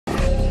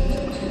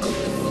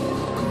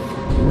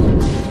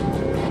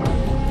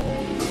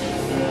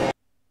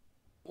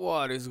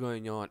What is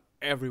going on,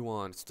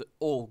 everyone? It's the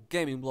old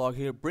gaming blog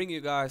here, bringing you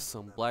guys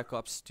some Black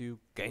Ops 2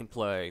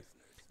 gameplay.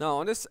 Now,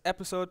 on this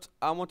episode,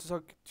 I want to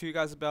talk to you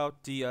guys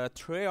about the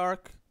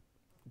Treyarch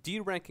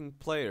deranking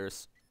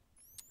players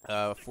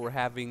for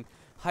having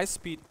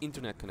high-speed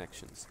internet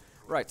connections.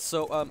 Right,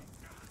 so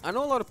I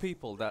know a lot of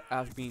people that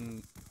have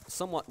been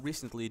somewhat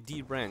recently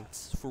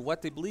deranked for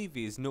what they believe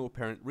is no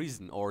apparent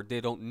reason, or they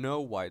don't know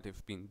why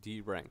they've been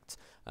deranked.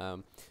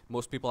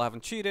 Most people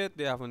haven't cheated,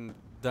 they haven't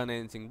done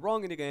anything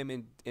wrong in the game,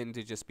 and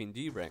they've just been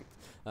deranked.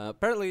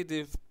 Apparently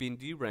they've been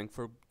deranked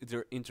for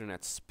their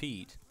internet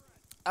speed.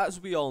 As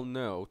we all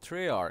know,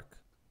 Treyarch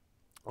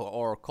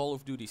or Call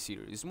of Duty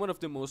series is one of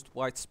the most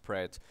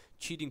widespread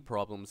cheating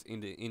problems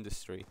in the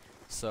industry.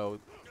 So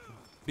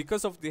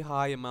because of the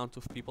high amount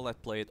of people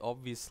that play it,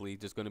 obviously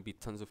there's going to be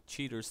tons of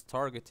cheaters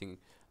targeting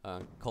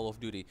Call of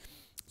Duty.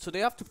 So they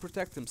have to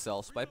protect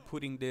themselves by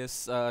putting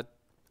this, I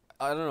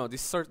don't know,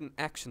 these certain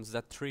actions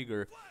that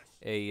trigger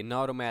an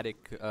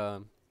automatic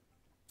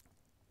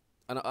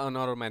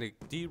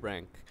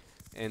derank,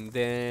 and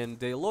then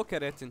they look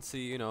at it and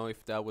see, you know,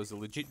 if that was a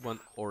legit one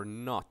or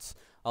not.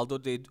 Although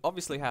they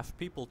obviously have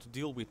people to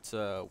deal with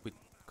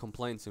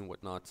complaints and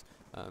whatnot,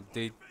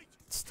 they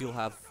still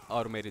have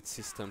automated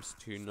systems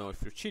to know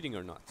if you're cheating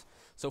or not.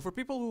 So for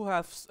people who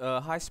have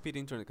high-speed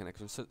internet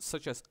connections,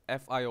 such as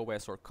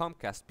FiOS or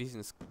Comcast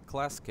business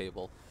class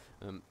cable,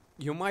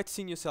 you might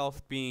see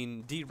yourself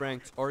being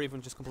deranked or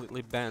even just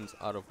completely banned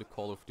out of the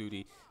Call of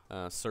Duty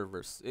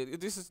servers.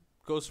 This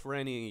goes for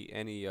any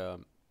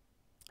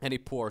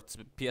ports,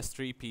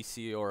 PS3,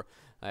 PC, or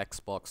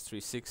Xbox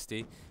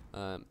 360.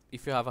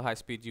 If you have a high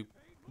speed,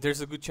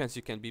 there's a good chance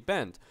you can be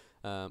banned.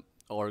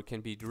 Or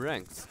can be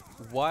deranked.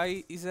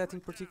 Why is that in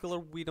particular?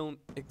 We don't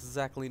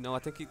exactly know. I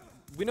think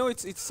we know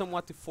it's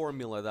somewhat the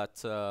formula that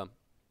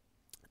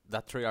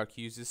that Treyarch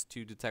uses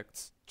to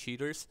detect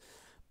cheaters,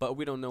 but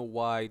we don't know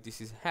why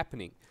this is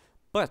happening.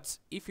 But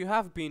if you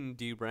have been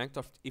deranked,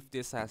 or if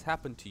this has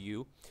happened to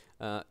you,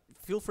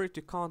 feel free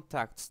to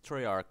contact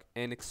Treyarch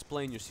and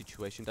explain your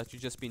situation, that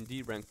you've just been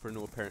deranked for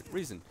no apparent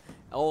reason.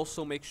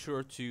 Also, make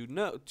sure to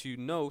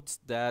note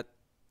that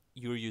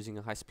you're using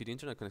a high-speed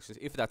internet connection,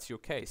 if that's your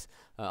case.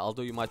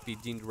 Although you might be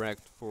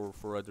deranked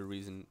for other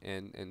reason,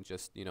 and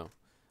just, you know,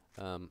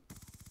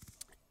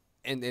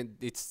 and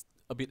it's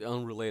a bit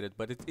unrelated,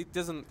 but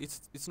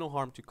it's no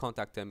harm to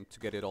contact them to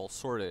get it all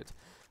sorted.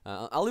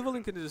 I'll leave a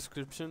link in the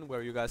description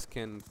where you guys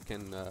can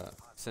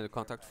send a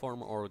contact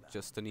form or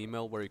just an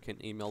email where you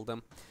can email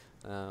them,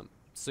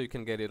 so you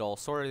can get it all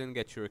sorted and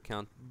get your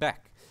account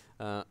back.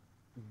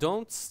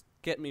 Don't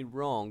get me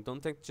wrong,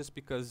 don't think just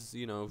because,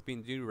 you know, you've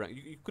been deranked,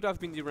 you could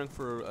have been deranked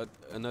for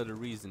another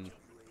reason.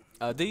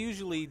 They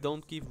usually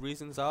don't give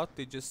reasons out,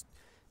 they just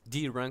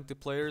derank the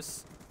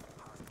players,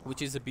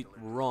 which is a bit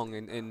wrong,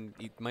 and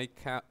it might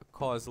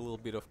cause a little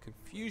bit of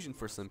confusion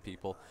for some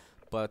people.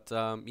 But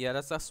yeah,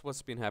 that's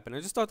what's been happening.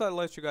 I just thought I'd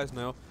let you guys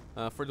know.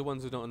 For the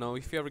ones who don't know,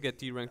 if you ever get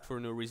deranked for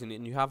no reason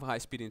and you have a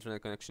high-speed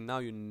internet connection, now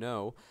you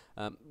know.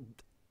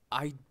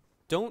 I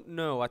don't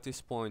know at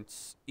this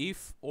point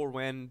if or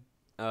when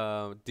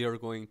they're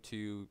going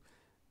to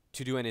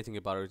do anything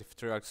about it. If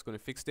Treyarch is going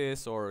to fix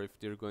this, or if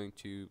they're going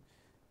to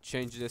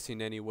change this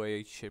in any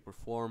way, shape, or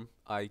form,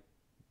 I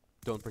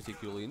don't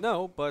particularly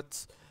know,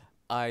 but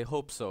I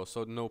hope so.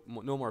 So no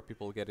more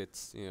people get it,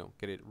 you know,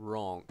 get it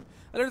wrong.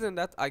 Other than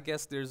that, I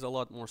guess there's a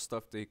lot more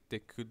stuff they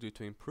could do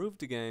to improve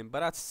the game, but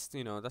that's,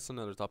 you know, that's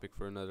another topic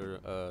for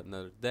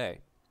another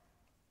day.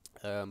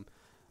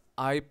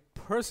 I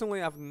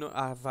personally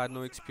I've had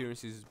no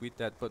experiences with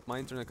that, but my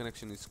internet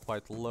connection is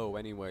quite low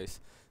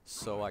anyways,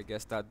 so I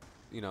guess that,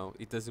 you know,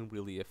 it doesn't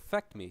really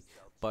affect me.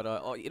 But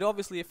it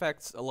obviously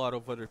affects a lot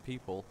of other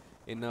people,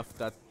 enough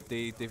that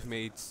they've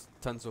made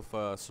tons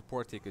of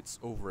support tickets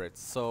over it.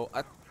 So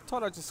I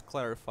thought I'd just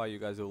clarify you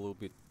guys a little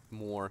bit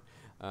more,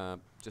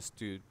 just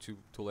to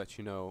let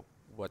you know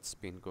what's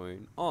been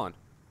going on.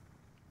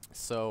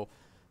 So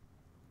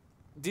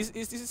this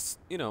is,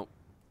 you know,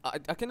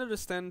 I can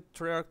understand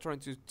Treyarch trying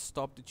to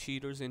stop the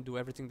cheaters and do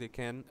everything they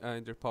can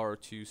in their power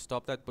to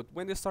stop that, but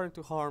when they're starting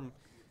to harm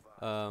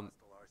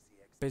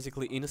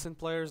basically innocent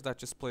players that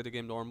just play the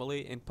game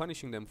normally and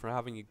punishing them for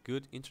having a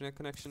good internet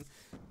connection,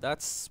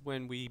 that's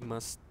when we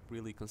must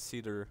really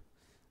consider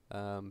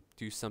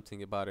do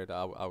something about it.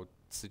 I would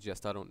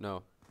suggest. I don't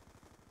know.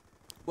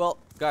 Well,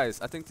 guys,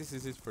 I think this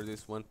is it for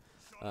this one.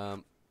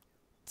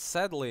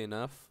 Sadly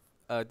enough,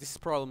 this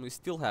problem is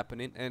still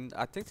happening, and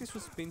I think this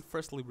was being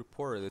firstly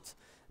reported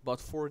about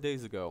 4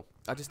 days ago.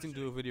 I just didn't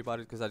do a video about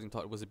it because I didn't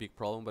thought it was a big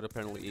problem, but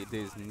apparently it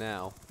is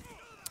now.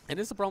 And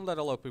it's a problem that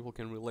a lot of people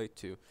can relate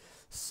to.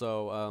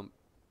 So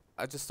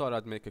I just thought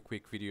I'd make a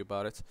quick video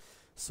about it.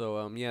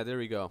 So yeah, there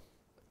we go.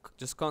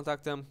 Just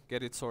contact them,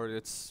 get it sorted.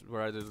 It's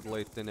rather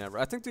late than ever.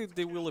 I think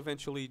they will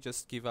eventually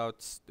just give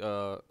out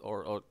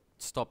or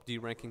stop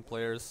deranking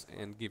players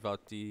and give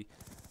out the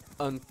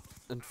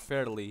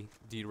unfairly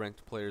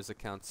deranked players'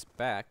 accounts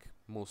back,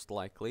 most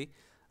likely.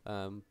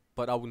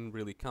 But I wouldn't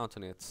really count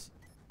on it.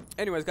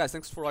 Anyways, guys,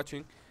 thanks for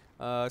watching.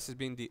 This has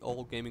been the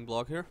old gaming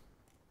blog here.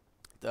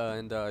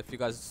 And if you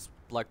guys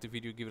liked the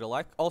video, give it a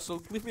like.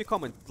 Also, leave me a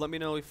comment. Let me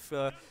know if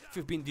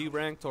you've been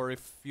deranked or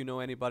if you know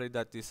anybody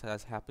that this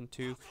has happened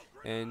to.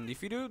 And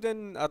if you do,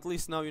 then at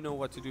least now you know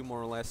what to do,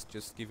 more or less.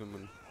 Just give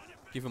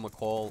him a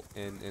call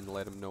and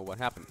let him know what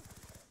happened.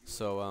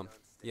 So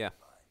yeah,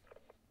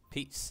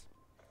 peace.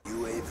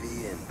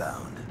 UAV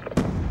inbound.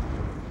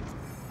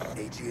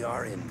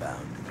 AGR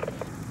inbound.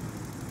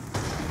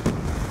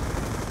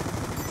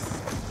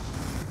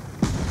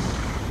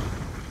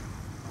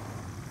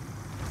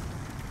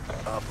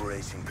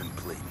 Operation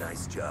complete.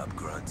 Nice job,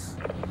 grunts.